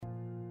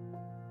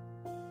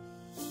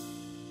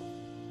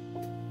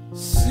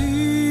Situlela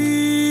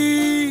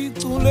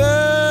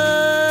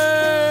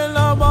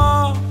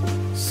ba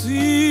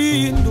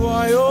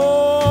sindwayo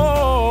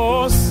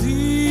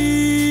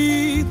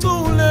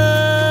situlela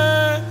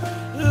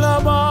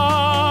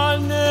ba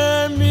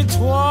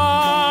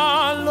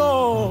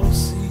nemithwalo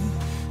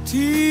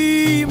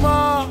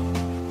sithima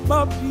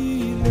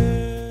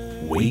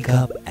baphile. Wake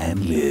up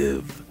and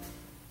live.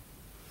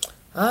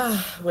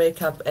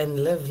 Wake up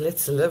and live.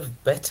 Let's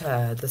live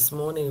better. This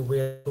morning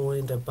we're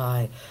joined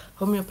by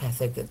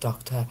Homeopathic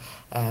Dr.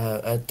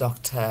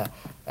 Tholakele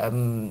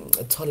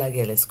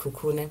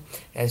Sekhukhuni,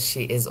 as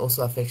she is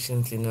also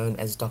affectionately known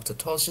as Dr.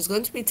 Thols. She's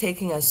going to be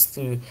taking us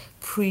through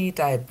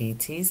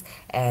pre-diabetes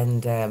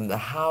and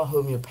how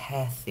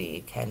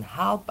homeopathy can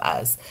help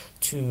us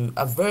to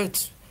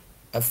avert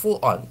a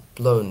full-on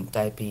blown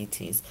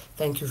diabetes.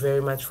 Thank you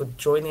very much for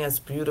joining us,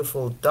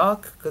 beautiful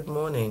Doc. Good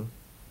morning.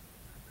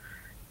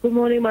 Good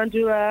morning,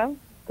 Mandura.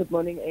 Good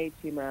morning,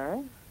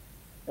 Atima.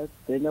 It's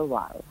been a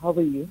while. How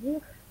are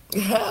you?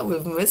 Yeah,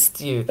 we've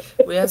missed you.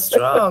 We are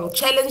strong,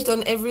 challenged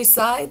on every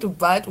side,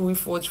 but we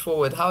forge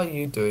forward. How are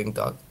you doing,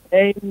 Doc?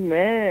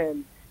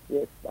 Amen.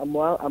 Yes, I'm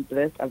well. I'm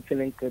blessed. I'm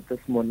feeling good this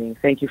morning.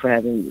 Thank you for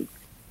having me.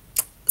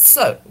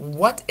 So,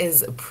 what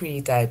is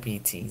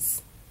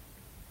pre-diabetes?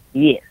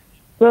 Yes.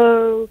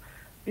 So,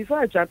 before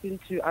I jump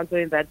into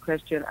answering that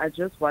question, I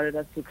just wanted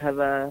us to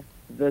cover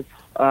this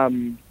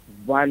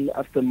one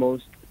of the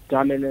most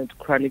dominant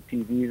chronic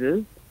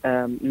diseases,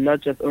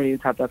 not just only in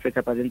South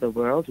Africa but in the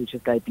world, which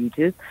is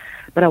diabetes.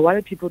 But I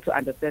wanted people to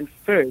understand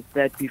first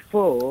that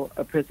before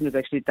a person is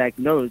actually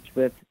diagnosed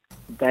with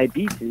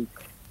diabetes,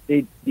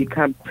 they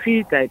become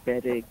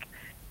pre-diabetic,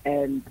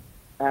 and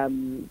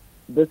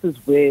this is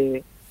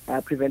where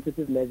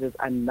preventative measures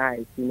are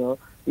nice,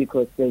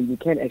 because then you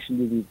can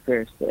actually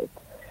reverse it.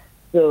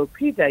 So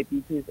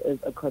pre-diabetes is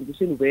a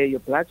condition where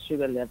your blood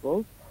sugar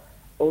levels,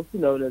 also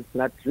known as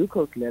blood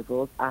glucose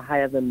levels, are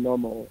higher than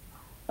normal,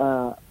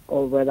 or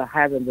rather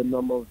higher than the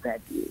normal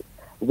value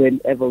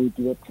whenever we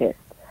do a test.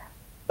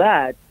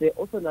 But they're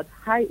also not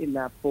high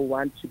enough for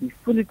one to be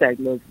fully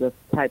diagnosed with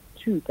type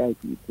 2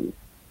 diabetes.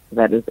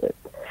 That is it.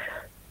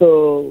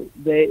 So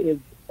there is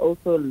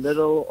also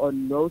little or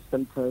no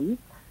symptoms,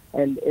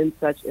 and in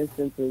such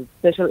instances,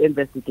 special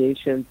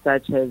investigations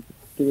such as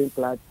doing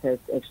blood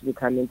tests actually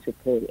come into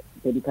play.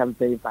 They become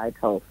very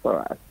vital for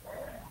us.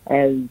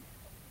 And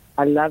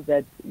I love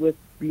that with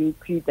being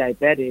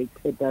pre-diabetic,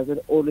 it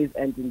doesn't always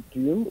end in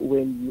doom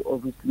when you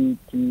obviously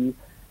do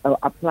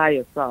apply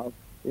yourself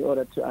in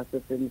order to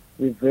assist in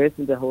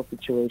reversing the whole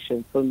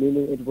situation. So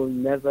meaning it will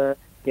never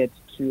get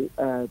to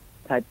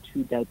type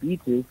 2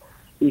 diabetes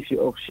if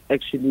you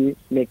actually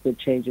make the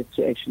changes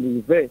to actually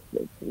reverse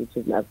it, which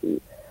is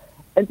lovely.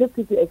 And just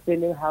quickly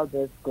explaining how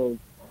this goes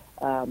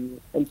in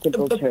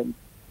simple terms.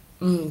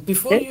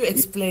 Before you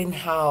explain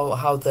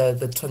how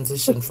the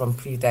transition from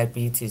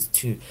pre-diabetes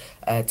to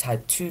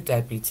type 2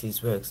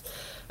 diabetes works,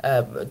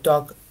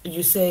 Doc,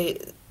 you say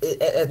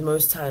at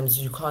most times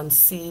you can't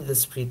see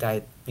this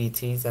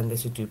pre-diabetes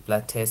unless you do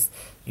blood tests.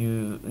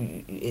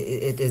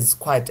 It is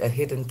quite a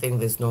hidden thing.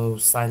 There's no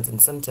signs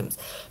and symptoms.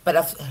 But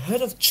I've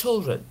heard of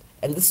children,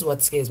 and this is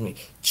what scares me,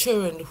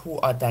 children who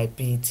are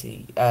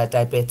diabetic,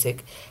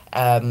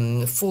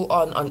 full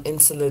on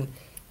insulin.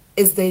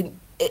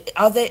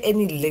 Are there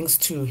any links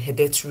to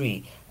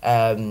hereditary,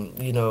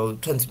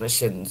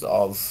 transmissions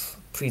of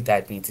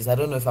pre-diabetes? I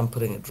don't know if I'm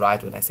putting it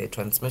right when I say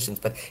transmissions,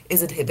 but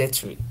is it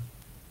hereditary?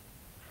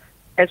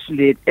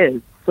 Actually, it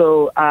is.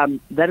 So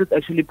that is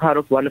actually part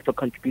of one of the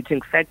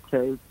contributing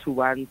factors to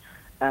one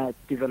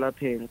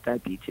developing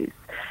diabetes.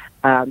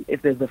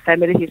 If there's a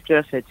family history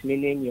of it,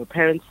 meaning your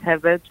parents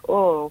have it,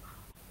 or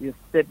your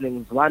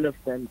siblings, one of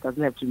them,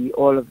 doesn't have to be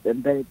all of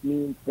them, then it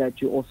means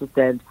that you also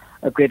stand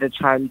a greater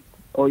chance,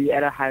 or you're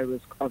at a high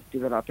risk of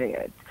developing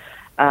it.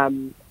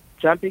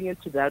 Jumping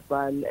into that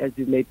one, as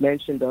you made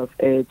mention of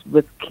it,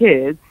 with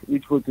kids,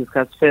 which we'll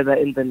discuss further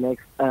in the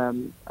next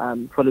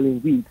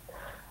following weeks,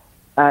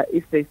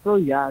 if they're so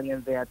young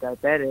and they are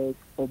diabetic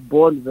or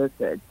born with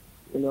it,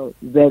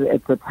 then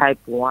it's a type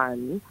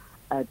 1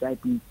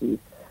 diabetes.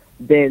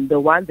 Then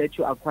the one that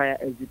you acquire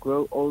as you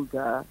grow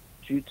older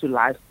due to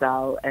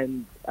lifestyle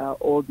and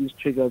all these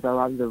triggers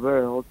around the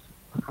world,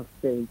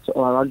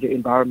 or around your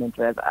environment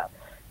rather,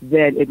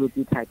 then it would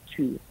be type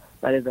 2.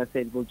 But as I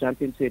said, we'll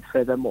jump into it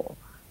furthermore.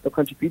 The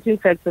contributing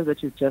factors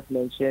that you've just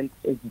mentioned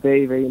is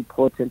very, very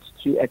important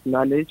to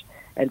acknowledge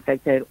and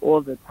factor in all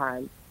the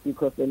time,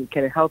 because then it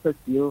can help us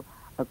deal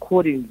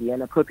accordingly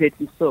and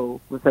appropriately so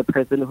with a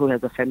person who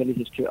has a family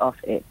history of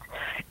it.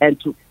 And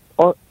to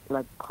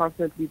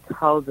constantly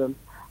tell them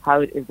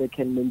how it is they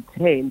can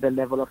maintain the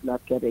level of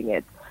not getting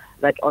it.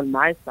 Like on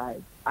my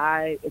side,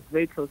 it's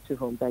very close to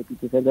home,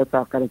 diabetes, and that's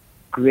why I've got a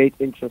great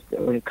interest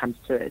when it comes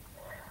to it.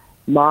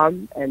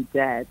 Mom and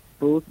dad,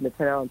 both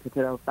maternal and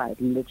paternal side,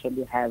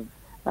 literally have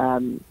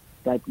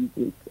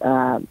diabetes,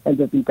 and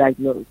they've been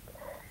diagnosed.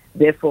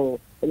 Therefore,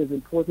 it is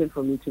important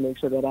for me to make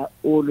sure that I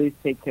always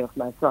take care of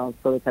myself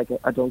so that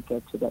I don't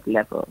get to that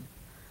level.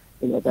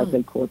 That's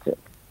important.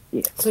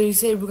 Yes. So you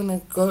say we're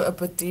going to go a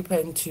bit deeper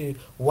into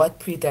what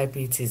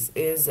pre-diabetes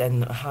is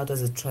and how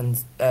does it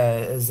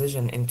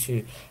transition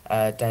into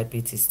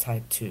diabetes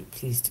type 2.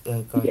 Please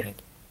go Yes.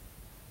 ahead.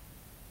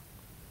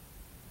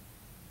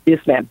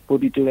 Yes, ma'am. We'll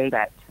be doing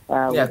that.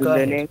 Yeah, We'll be go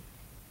ahead. learning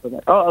for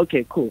that. Oh,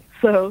 okay, cool.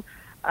 So,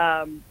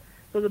 so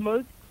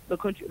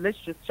let's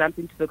just jump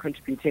into the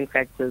contributing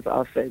factors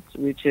of it,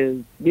 which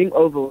is being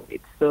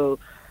overweight. So,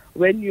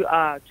 when you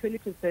are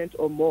 20%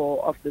 or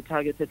more of the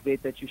targeted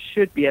weight that you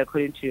should be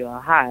according to your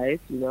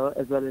height,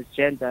 as well as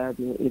gender,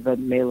 being either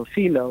male or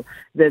female,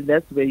 then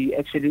that's where you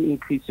actually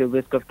increase your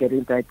risk of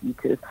getting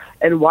diabetes.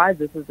 And why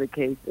this is the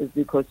case is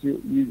because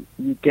you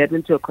get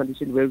into a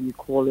condition where we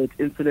call it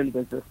insulin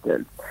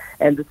resistance.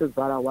 And this is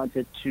what I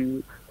wanted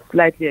to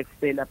slightly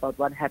explain about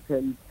what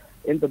happens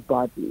in the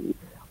body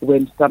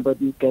when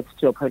somebody gets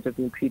to a point of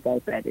being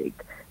pre-diabetic.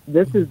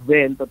 This is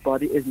when the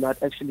body is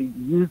not actually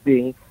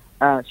using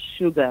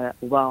sugar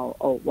well,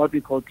 or what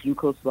we call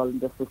glucose well in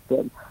the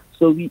system.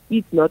 So we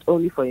eat not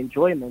only for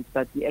enjoyment,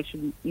 but we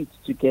actually eat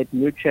to get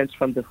nutrients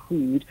from the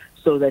food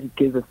so that it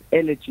gives us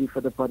energy for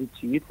the body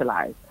to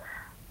utilize.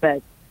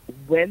 But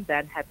when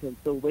that happens,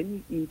 so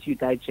when you eat, you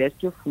digest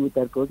your food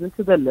that goes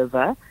into the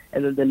liver,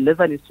 and then the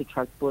liver needs to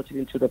transport it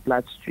into the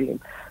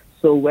bloodstream.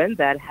 So when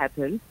that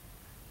happens,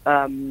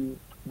 the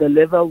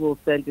liver will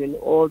send in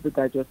all the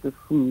digested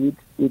food,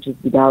 which is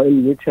now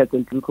in nutrients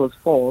and glucose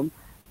form,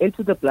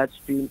 into the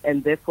bloodstream,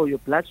 and therefore your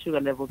blood sugar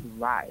levels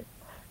rise.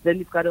 Then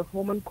you've got a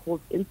hormone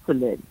called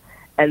insulin,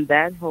 and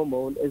that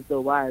hormone is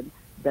the one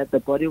that the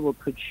body will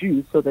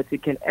produce so that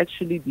it can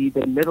actually be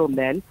the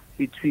middleman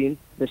between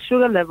the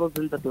sugar levels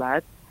in the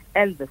blood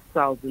and the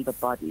cells in the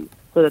body,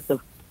 so that the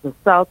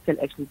cells can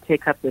actually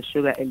take up the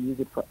sugar and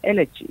use it for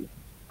energy.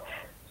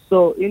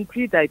 So in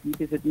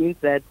pre-diabetes, it means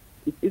that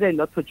it's either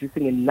not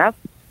producing enough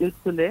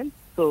insulin,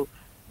 so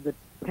the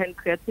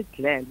pancreatic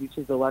gland, which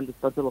is the one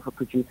responsible for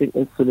producing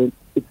insulin,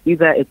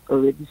 it's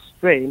already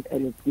strained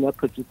and it's not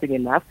producing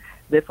enough,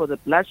 therefore the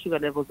blood sugar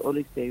levels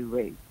only stay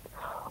raised.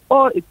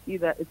 Or it's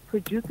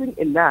producing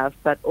enough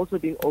but also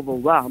being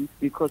overwhelmed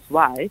because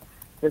why?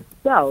 The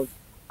cells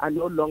are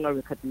no longer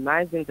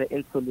recognizing the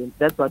insulin.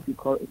 That's what we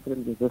call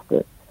insulin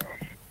resistance.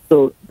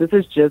 So this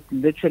is just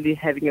literally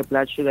having your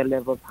blood sugar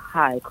levels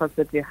high,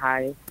 constantly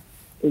high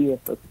in your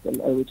system,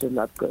 which is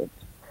not good.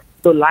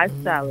 So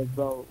lifestyle as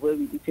well, where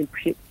we're eating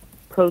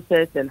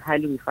processed and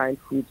highly refined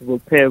foods will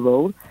play a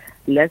role.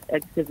 Less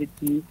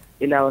activity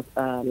in our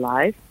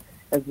life,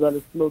 as well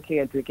as smoking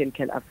and drinking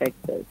can affect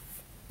this.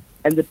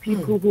 And the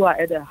people who are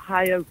at a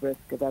higher risk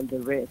than the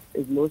rest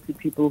is mostly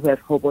people who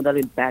have hormonal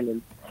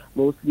imbalance,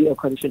 mostly a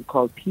condition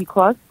called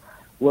PCOS.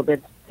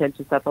 Women tend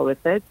to suffer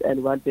with it,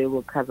 and one day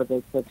we'll cover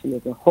the section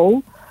as a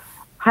whole.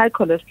 High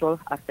cholesterol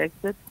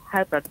affects it.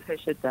 High blood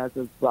pressure does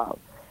as well.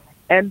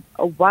 And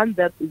one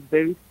that is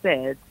very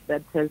sad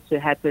that tends to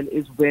happen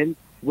is when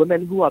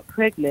women who are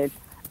pregnant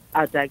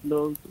are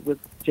diagnosed with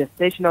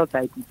gestational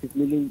diabetes,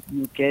 meaning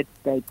you get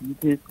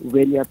diabetes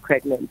when you're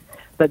pregnant,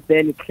 but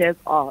then it clears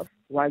off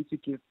once you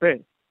give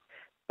birth.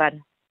 But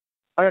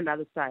on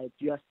another side,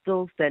 you are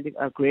still standing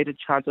a greater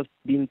chance of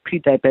being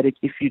pre-diabetic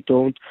if you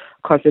don't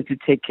constantly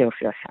take care of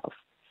your health.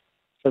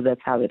 So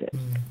that's how it is.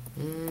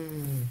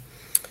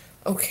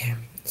 Okay.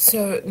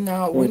 So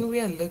now, when we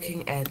are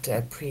looking at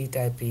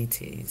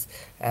pre-diabetes,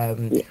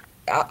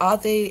 are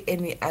there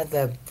any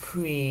other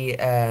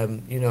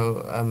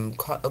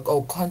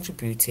or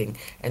contributing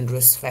and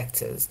risk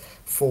factors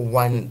for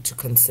one to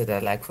consider?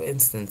 Like, for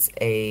instance,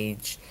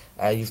 age.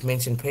 You've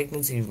mentioned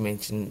pregnancy. You've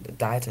mentioned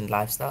diet and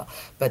lifestyle.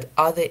 But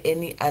are there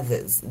any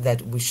others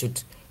that we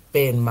should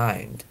bear in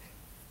mind?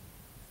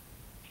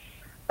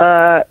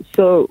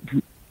 So,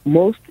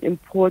 most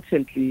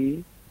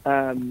importantly,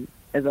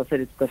 as I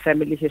said, it's the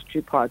family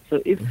history part.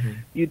 So if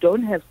you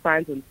don't have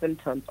signs and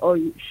symptoms, or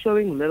you're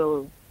showing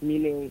little,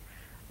 meaning,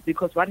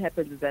 because what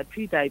happens is that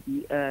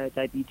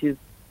diabetes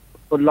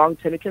for long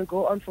term, it can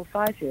go on for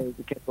 5 years,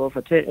 it can go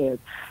for 10 years.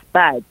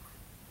 But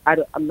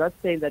I'm not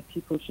saying that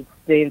people should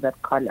stay in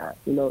that corner.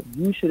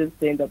 You shouldn't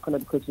stay in that corner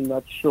because you're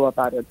not sure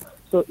about it.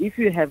 So if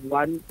you have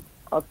one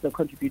of the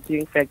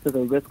contributing factors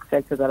or risk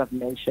factors that I've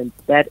mentioned,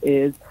 that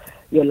is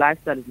your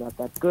lifestyle is not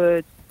that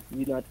good,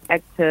 you're not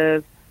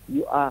active,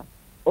 you are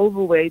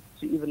overweight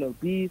to even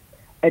obese,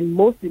 and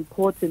most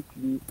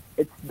importantly,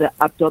 it's the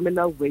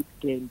abdominal weight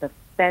gain, the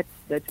fat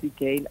that we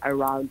gain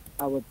around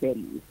our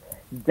bellies.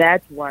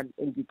 That one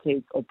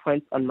indicates or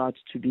points a lot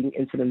to being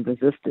insulin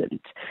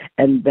resistant,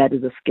 and that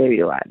is a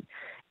scary one.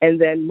 And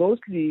then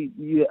mostly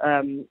you,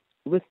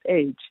 with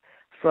age,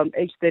 from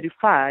age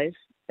 35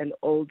 and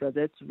older,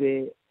 that's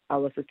where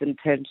our system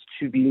tends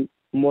to be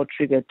more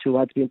triggered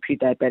towards being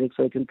pre-diabetic,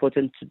 so it's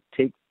important to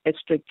take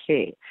extra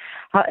care.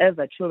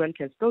 However, children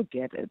can still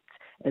get it,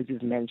 as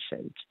you've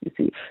mentioned, you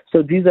see.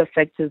 So these are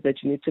factors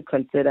that you need to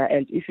consider,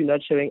 and if you're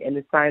not showing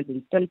any signs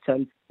and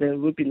symptoms, then it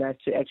would be nice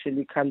to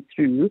actually come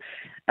through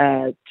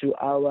to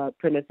our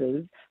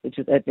premises, which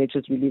is at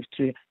Nature's Relief,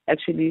 to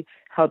actually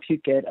help you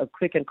get a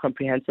quick and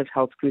comprehensive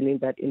health screening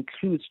that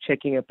includes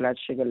checking your blood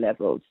sugar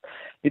levels.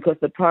 Because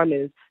the problem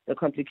is the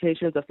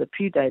complications of the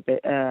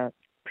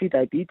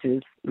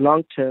pre-diabetes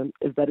long term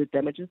is that it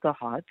damages the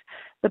heart,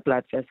 the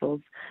blood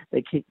vessels,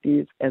 the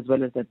kidneys, as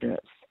well as the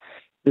nerves.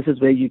 This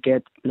is where you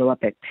get lower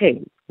back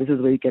pain. This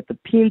is where you get the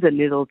pins and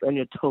needles on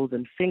your toes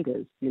and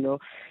fingers,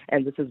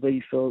 and this is where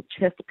you feel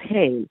chest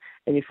pain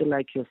and you feel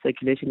like your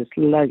circulation is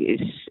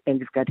sluggish and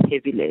you've got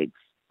heavy legs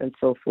and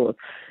so forth.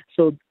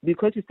 So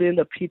because you're still in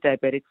the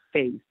pre-diabetic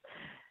phase,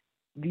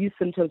 these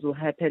symptoms will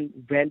happen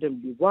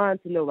randomly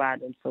once in a while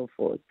and so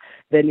forth.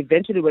 Then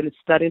eventually when it's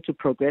starting to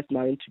progress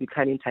now into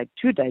becoming type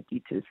 2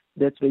 diabetes,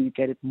 that's where you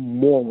get it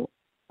more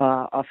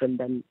often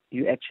than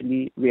you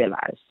actually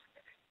realize.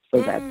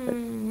 So that's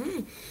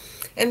it.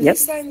 And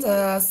these signs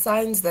are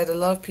signs that a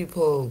lot of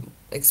people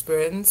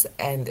experience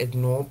and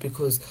ignore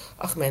because,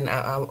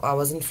 I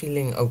wasn't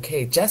feeling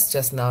okay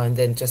just now, and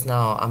then just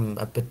now I'm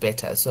a bit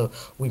better, so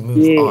we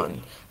move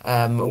on.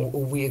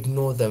 We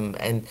ignore them,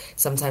 and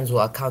sometimes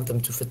we'll account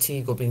them to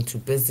fatigue or being too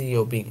busy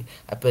or being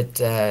a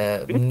bit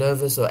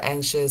nervous or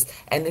anxious,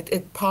 and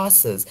it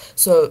passes.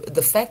 So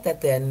the fact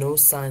that there are no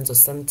signs or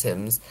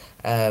symptoms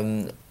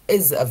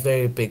is a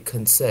very big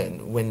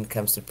concern when it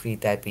comes to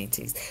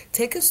pre-diabetes.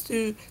 Take us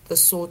through the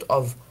sort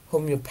of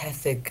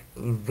homeopathic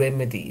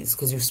remedies,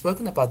 because you've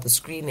spoken about the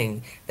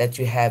screening that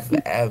you have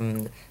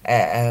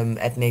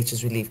at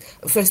Nature's Relief.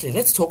 Firstly,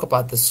 let's talk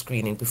about the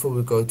screening before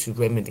we go to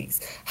remedies.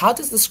 How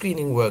does the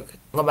screening work?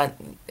 We are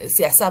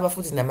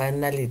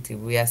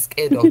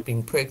scared of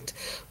being pricked.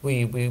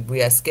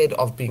 We are scared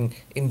of being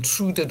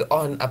intruded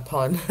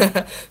upon.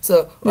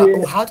 So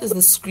how does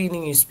the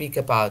screening you speak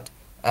about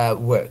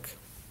work?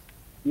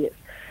 Yes.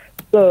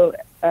 So,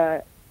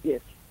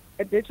 yes.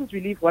 At Nature's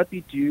Relief, what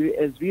we do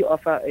is we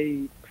offer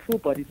a full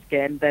body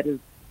scan that is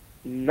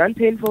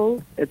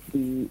non-painful, it's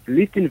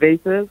least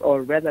invasive,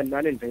 or rather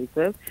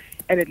non-invasive,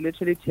 and it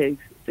literally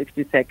takes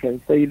 60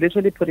 seconds. So you're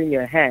literally putting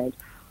your hand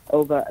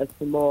over a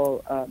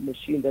small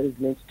machine that is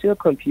linked to a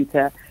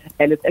computer,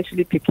 and it's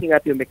actually picking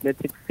up your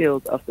magnetic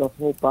field of the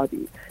whole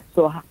body.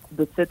 So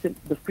the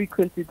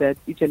frequency that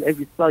each and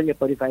every cell in your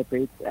body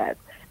vibrates at,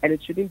 and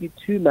it shouldn't be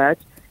too much,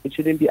 it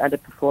shouldn't be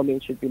underperforming,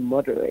 it should be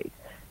moderate.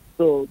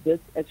 So this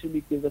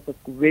actually gives us a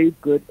very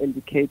good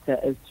indicator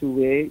as to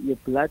where your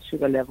blood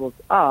sugar levels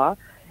are,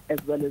 as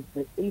well as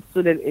the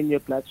insulin in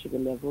your blood sugar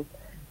levels.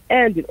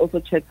 And it also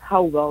checks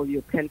how well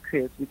your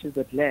pancreas, which is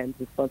the gland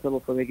responsible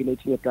for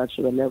regulating your blood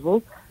sugar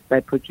levels by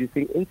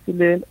producing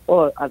insulin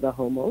or other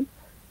hormones,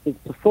 is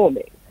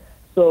performing.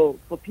 So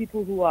for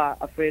people who are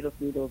afraid of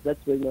needles,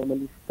 that's where we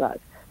normally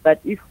start. But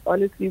if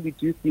honestly we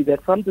do see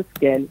that from the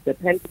scan, the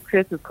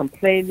pancreas is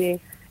complaining,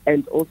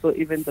 and also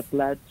even the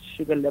blood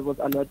sugar levels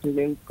are not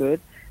doing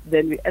good,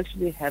 then we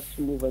actually have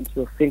to move on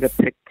to a finger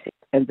prick test,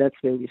 and that's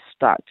where we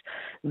start.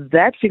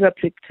 That finger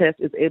prick test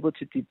is able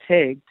to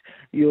detect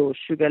your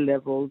sugar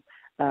levels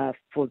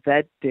for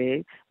that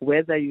day,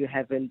 whether you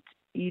haven't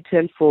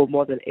eaten for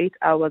more than 8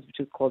 hours, which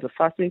is called a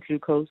fasting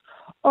glucose,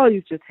 or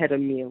you've just had a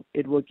meal.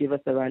 It will give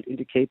us around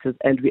indicators,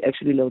 and we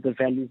actually know the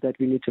values that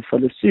we need to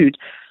follow suit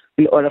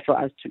in order for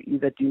us to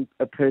either deem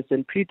a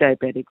person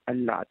pre-diabetic or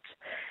not.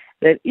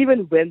 Then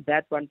even when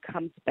that one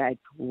comes back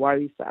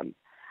worrisome,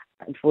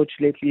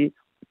 unfortunately,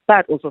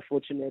 but also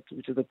fortunate,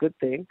 which is a good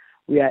thing,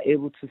 we are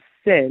able to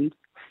send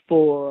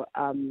for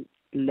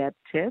lab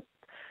tests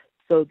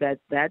so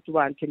that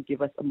one can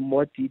give us a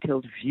more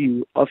detailed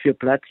view of your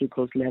blood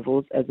glucose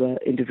levels as an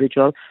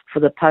individual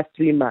for the past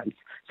 3 months.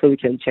 So we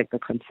can check the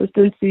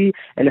consistency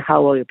and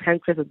how well your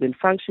pancreas has been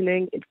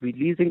functioning, it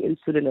releasing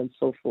insulin and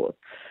so forth.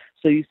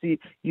 So you see,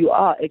 you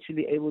are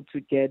actually able to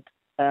get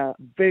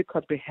very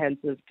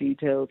comprehensive,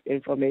 detailed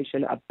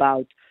information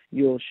about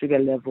your sugar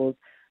levels,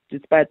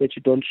 despite that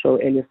you don't show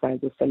any signs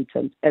or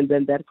symptoms. And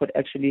then that could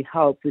actually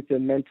help with your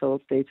mental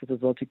status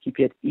as well, to keep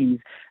you at ease,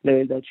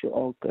 knowing that you're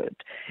all good.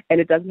 And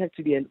it doesn't have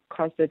to be a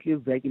constantly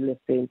regular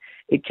thing.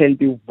 It can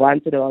be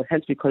once in a while,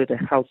 hence we call it a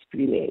health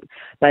screening.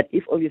 But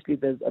if obviously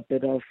there's a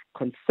bit of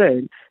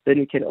concern, then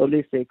we can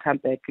always say, come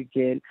back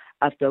again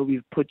after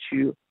we've put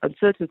you on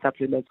certain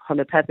supplements,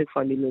 homeopathic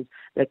formulas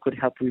that could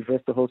help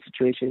reverse the whole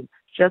situation,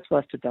 just for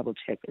us to double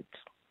check it.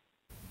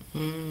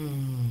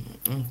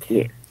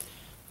 Okay. Yeah.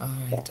 All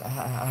right,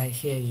 I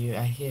hear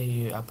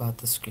you about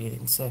the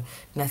screening, so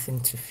nothing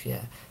to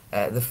fear.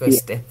 The first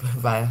step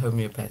via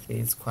homeopathy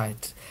is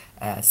quite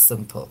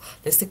simple.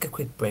 Let's take a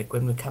quick break.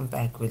 When we come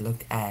back, we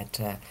look at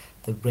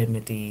the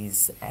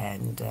remedies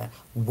and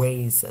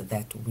ways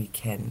that we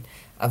can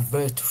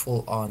avert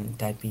full-on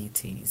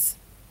diabetes.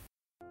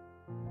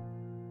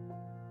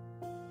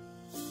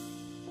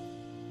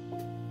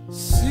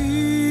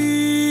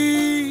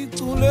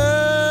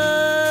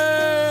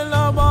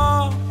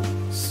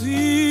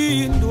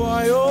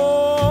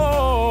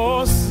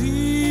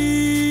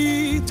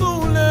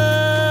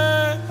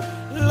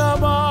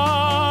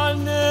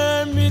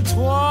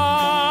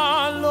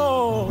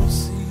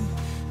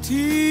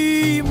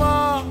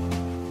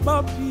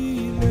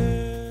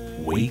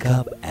 Wake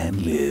up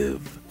and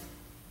live.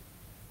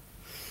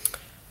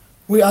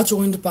 We are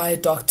joined by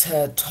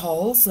Dr.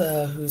 Thols,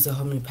 who's a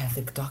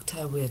homeopathic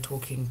doctor. We're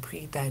talking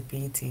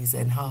pre-diabetes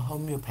and how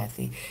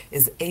homeopathy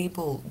is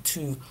able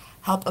to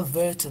help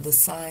avert the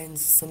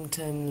signs,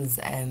 symptoms,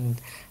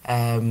 and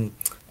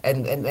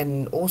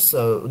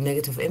also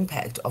negative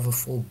impact of a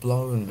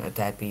full-blown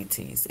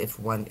diabetes if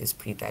one is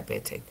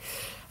pre-diabetic.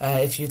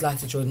 If you'd like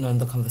to join in on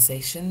the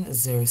conversation,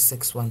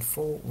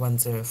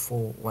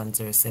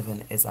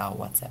 0614-104-107 is our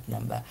WhatsApp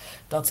number.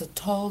 Dr.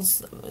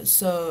 Thols,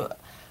 so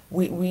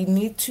we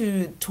need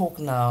to talk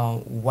now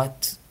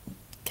what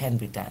can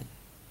be done.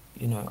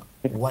 You know,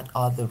 what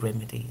are the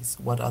remedies?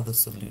 What are the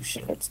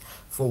solutions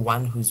for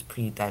one who's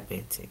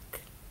pre-diabetic?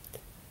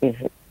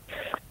 Mm-hmm.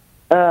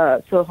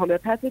 So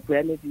homeopathic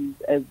remedies,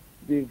 as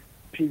we've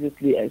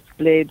previously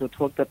explained or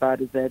talked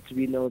about, is that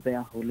we know they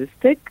are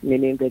holistic,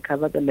 meaning they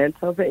cover the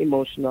mental, the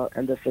emotional,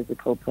 and the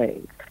physical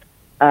plane.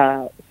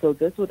 So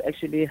this would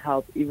actually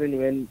help even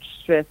when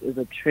stress is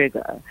a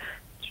trigger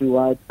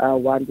towards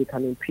one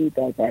becoming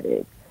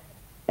pre-diabetic.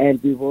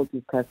 And we will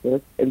discuss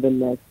this in the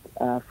next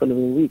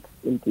following weeks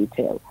in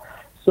detail.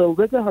 So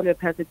with the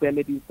homeopathic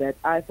remedies that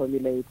I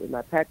formulate in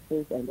my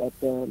practice and at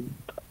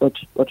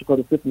what you call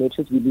the Swift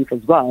Nature's Relief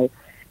as well,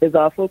 is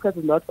our focus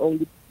is not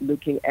only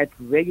looking at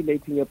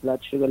regulating your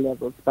blood sugar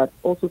levels, but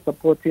also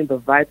supporting the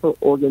vital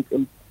organs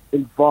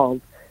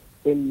involved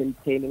in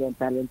maintaining and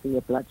balancing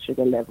your blood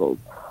sugar levels,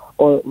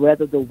 or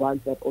rather the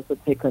ones that also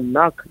take a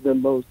knock the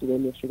most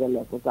when your sugar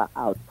levels are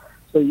out.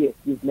 So yes,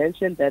 you've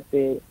mentioned that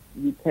you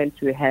tend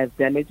to have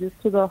damages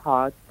to the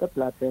heart, the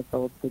blood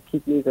vessels, the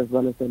kidneys, as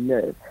well as the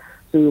nerves.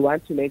 So we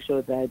want to make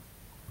sure that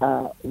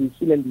we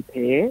heal and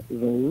repair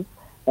those,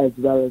 as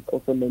well as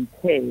also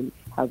maintain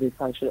how they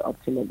function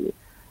optimally.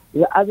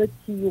 The other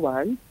key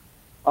ones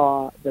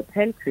are the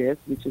pancreas,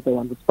 which is the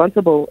one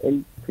responsible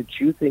in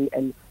producing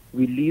and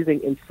releasing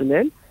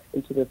insulin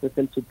into the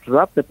system to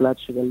drop the blood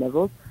sugar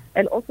levels,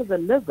 and also the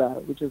liver,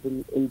 which is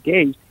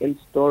engaged in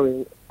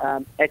storing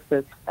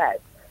excess fat,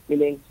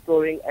 meaning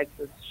storing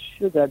excess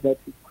sugar that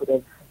it could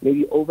have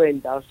maybe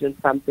overindulged in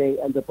something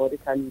and the body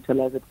can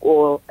utilize it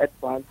all at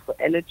once for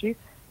energy.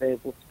 They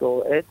will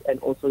store it, and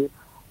also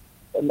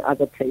in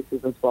other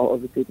places as well,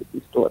 obviously, to be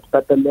stored.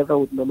 But the liver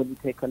would normally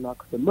take a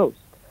knock the most.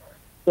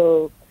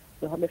 So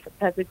the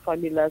homeopathic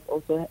formulas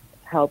also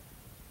help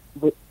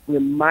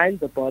remind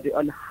the body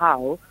on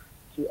how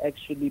to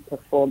actually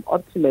perform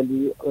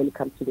optimally when it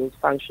comes to those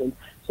functions.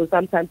 So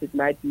sometimes it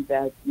might be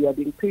that you are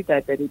being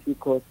pre-diabetic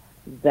because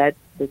that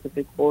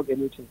specific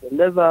organ, which is the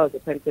liver or the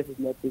pancreas, is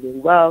not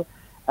doing well,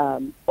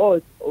 or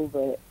it's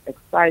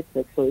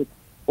overexcited, so it's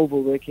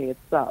overworking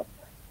itself.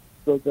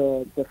 So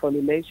the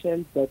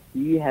formulations that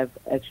we have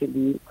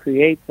actually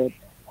created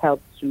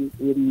help to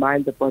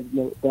remind the body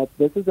that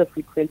this is the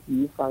frequency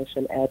you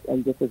function at,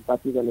 and this is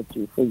what we're going to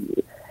do for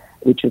you,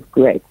 which is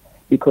great,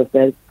 because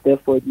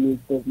therefore it means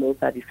there's no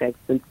side effects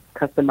and it's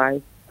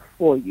customized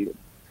for you.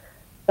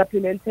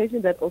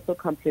 Supplementation that also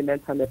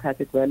complements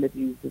homeopathic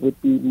remedies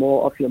would be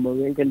more of your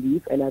moringa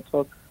leaf, and I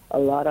talk a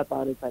lot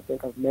about it. I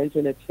think I've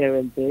mentioned it here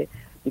and there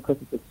because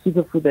it's a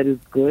superfood that is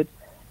good.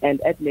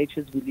 And at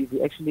Nature's Relief,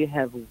 we actually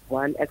have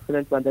one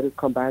excellent one that is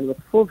combined with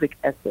fulvic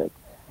acid.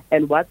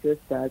 And what this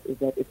does is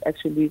that it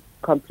actually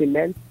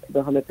complements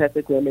the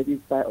homeopathic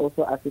remedies by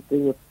also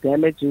assisting with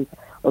damages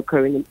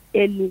occurring in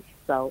any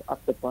cell of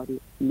the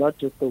body, not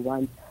just the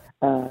ones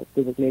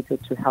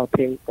designated to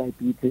helping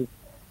diabetes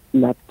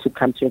not to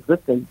come to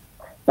existence,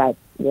 but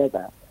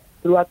rather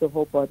throughout the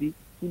whole body,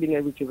 healing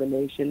and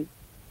rejuvenation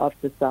of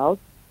the cells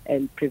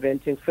and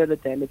preventing further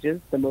damages.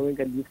 The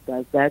moringa leaf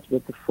does that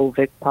with the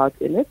fulvic part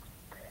in it.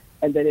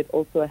 And then it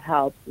also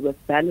helps with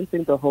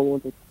balancing the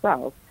hormones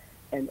itself,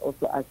 and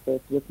also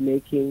assists with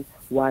making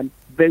one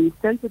very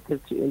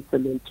sensitive to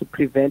insulin to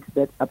prevent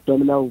that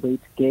abdominal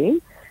weight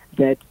gain.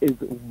 That is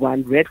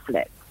one red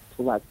flag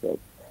towards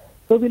it.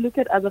 So we look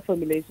at other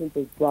formulations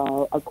as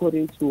well,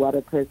 according to what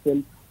a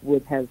person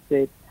would have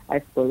said. I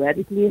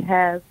sporadically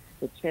have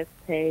the chest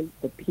pain,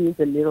 the pins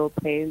and needle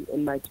pain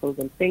in my toes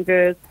and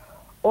fingers,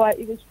 or I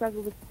even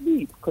struggle with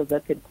sleep because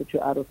that can put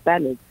you out of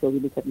balance. So we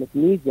look at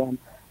magnesium,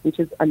 which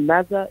is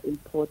another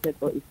important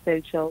or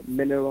essential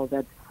mineral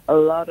that a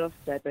lot of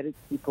diabetic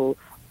people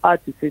are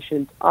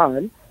deficient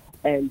on,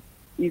 and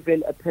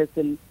even a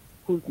person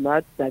who's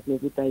not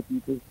diagnosed with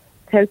diabetes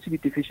tends to be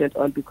deficient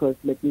on, because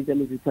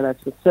magnesium is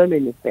utilized for so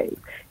many things.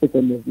 It's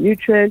a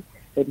nutrient,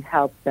 it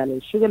helps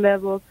balance sugar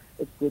levels,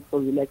 it's good for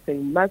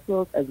relaxing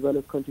muscles, as well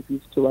as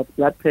contributes towards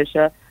blood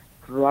pressure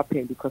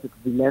dropping because it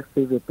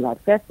relaxes the blood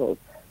vessels.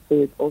 So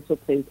it also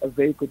plays a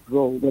very good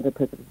role when a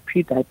person is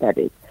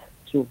pre-diabetic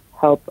to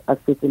help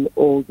assist in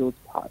all those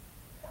parts.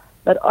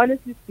 But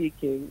honestly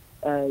speaking,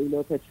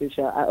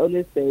 Patricia, I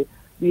always say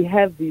we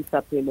have these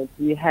supplements,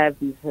 we have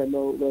these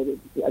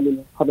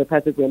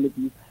homeopathic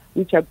remedies,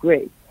 which are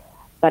great.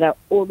 But I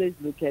always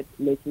look at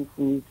making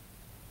food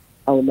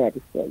our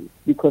medicine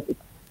because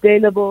it's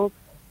sustainable,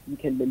 you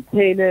can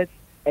maintain it,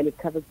 and it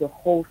covers the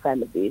whole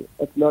family.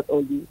 It's not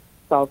only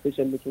selfish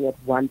and looking at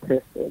one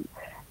person.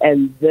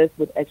 And this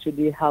would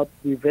actually help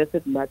reverse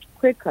it much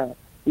quicker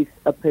if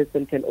a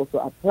person can also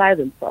apply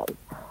themselves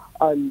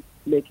on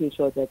making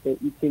sure that they're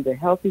eating the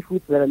healthy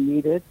foods that are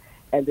needed,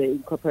 and they're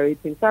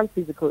incorporating some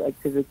physical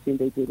activity in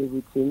their daily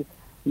routine,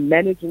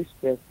 managing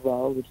stress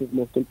well, which is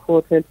most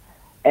important,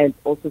 and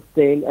also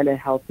staying in a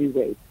healthy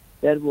weight.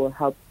 That will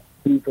help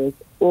reverse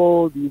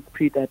all these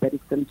pre-diabetic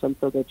symptoms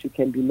so that you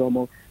can be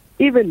normal,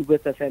 even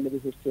with a family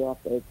history of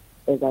it.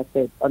 As I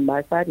said, on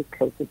my side, it's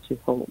closer to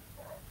home.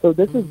 So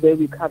this is where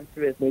we come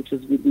through as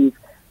Nature's Relief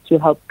to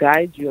help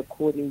guide you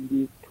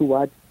accordingly to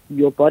what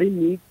your body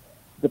needs,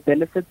 the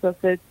benefits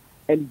of it,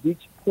 and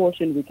which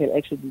portion we can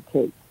actually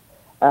take.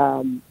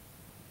 And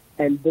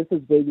this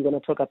is where we're going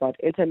to talk about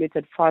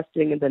intermittent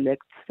fasting in the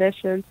next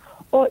session,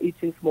 or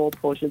eating small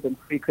portions and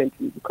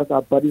frequently, because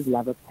our bodies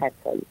love a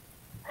pattern.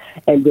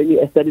 And when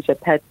you establish a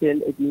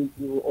pattern, it means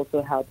you will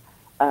also help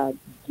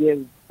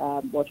give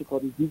what you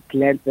call these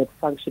glands that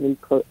function in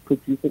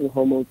producing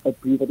hormones a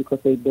breather, because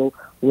they know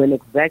when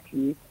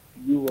exactly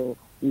you will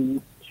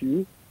need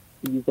to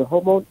use the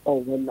hormone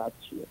or when not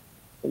to,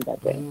 in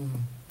that way.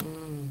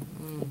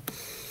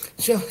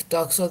 Sure,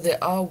 Doc. So there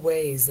are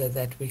ways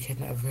that we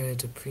can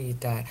avert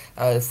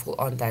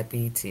full-on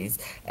diabetes.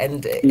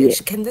 And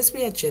can this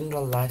be a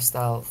general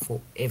lifestyle for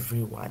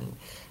everyone,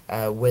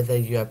 whether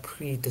you are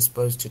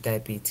predisposed to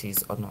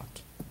diabetes or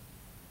not?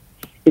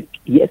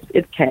 Yes,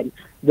 it can.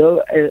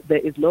 Though there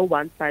is no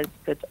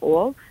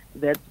one-size-fits-all.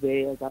 That's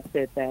where, as I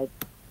said, that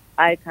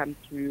I come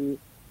through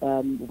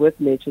with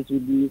Nature's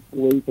Relief,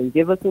 where you can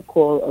give us a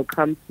call or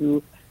come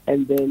through,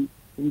 and then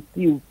we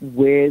see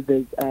where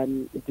there's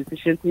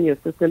deficiency in your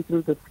system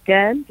through the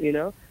scan,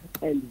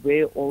 and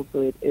where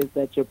also it is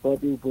that your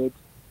body would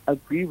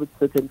agree with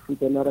certain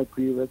foods or not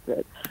agree with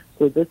it.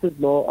 So this is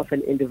more of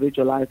an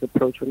individualized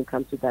approach when it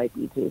comes to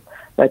diabetes.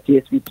 But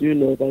yes, we do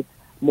know that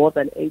more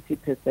than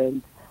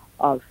 80%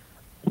 of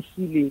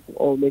healing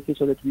or making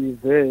sure that we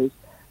reverse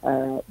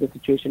the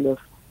situation of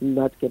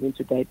not getting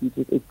to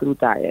diabetes is through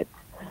diet.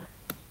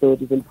 So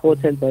it is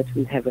important that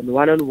we have a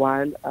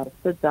one-on-one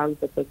sit down with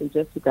the person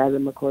just to guide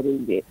them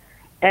accordingly.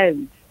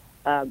 And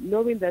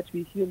knowing that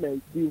we're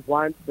humans, we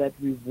want that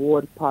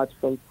reward part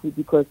from food,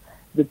 because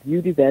the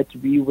beauty that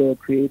we were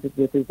created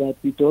with is that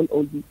we don't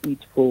only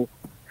eat for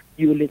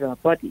fueling our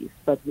bodies,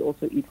 but we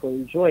also eat for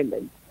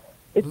enjoyment.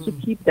 It's to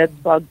keep that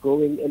spark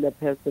going in a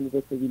person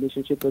with a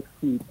relationship with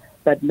food,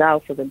 but now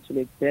for them to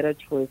make better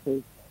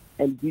choices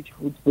and which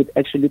foods would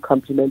actually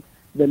complement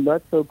the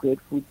not so great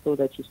food, so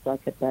that you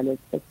strike a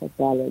balance. It's a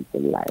balance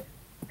in life.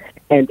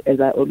 And as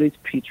I always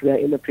preach, we are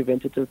in a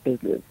preventative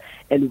business.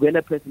 And when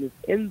a person is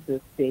in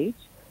this stage,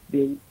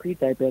 being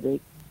pre-diabetic,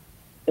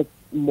 it's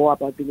more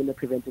about being in a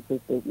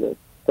preventative business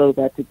so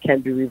that it can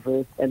be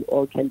reversed and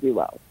all can be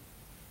well.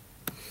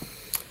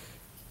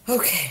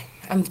 Okay.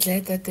 I'm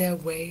glad that there are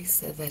ways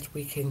that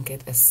we can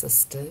get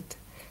assisted.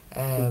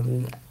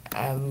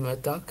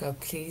 Doc,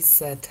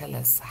 please tell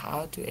us,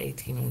 how do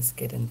A-teamers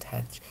get in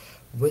touch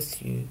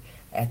with you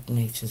at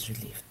Nature's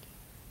Relief?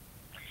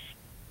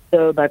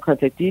 So my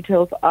contact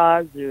details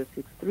are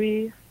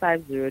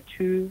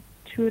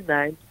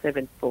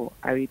 063-502-2974.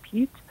 I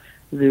repeat,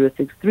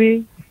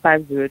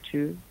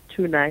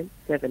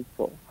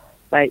 063-502-2974.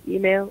 By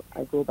email,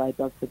 I go by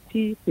Dr.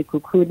 T.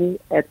 Sekhukhuni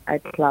at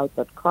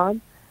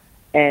iCloud.com.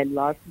 And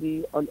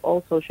lastly, on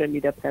all social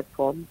media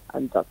platforms,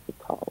 I'm Dr.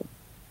 Thols.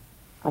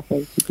 I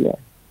thank you, Blair.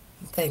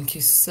 Thank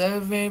you so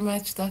very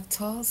much, Dr.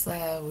 Thols.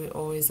 We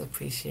always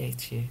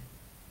appreciate you.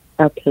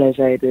 A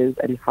pleasure it is,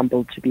 and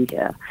humbled to be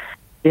here.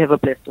 You have a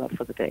blessed one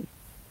for the day.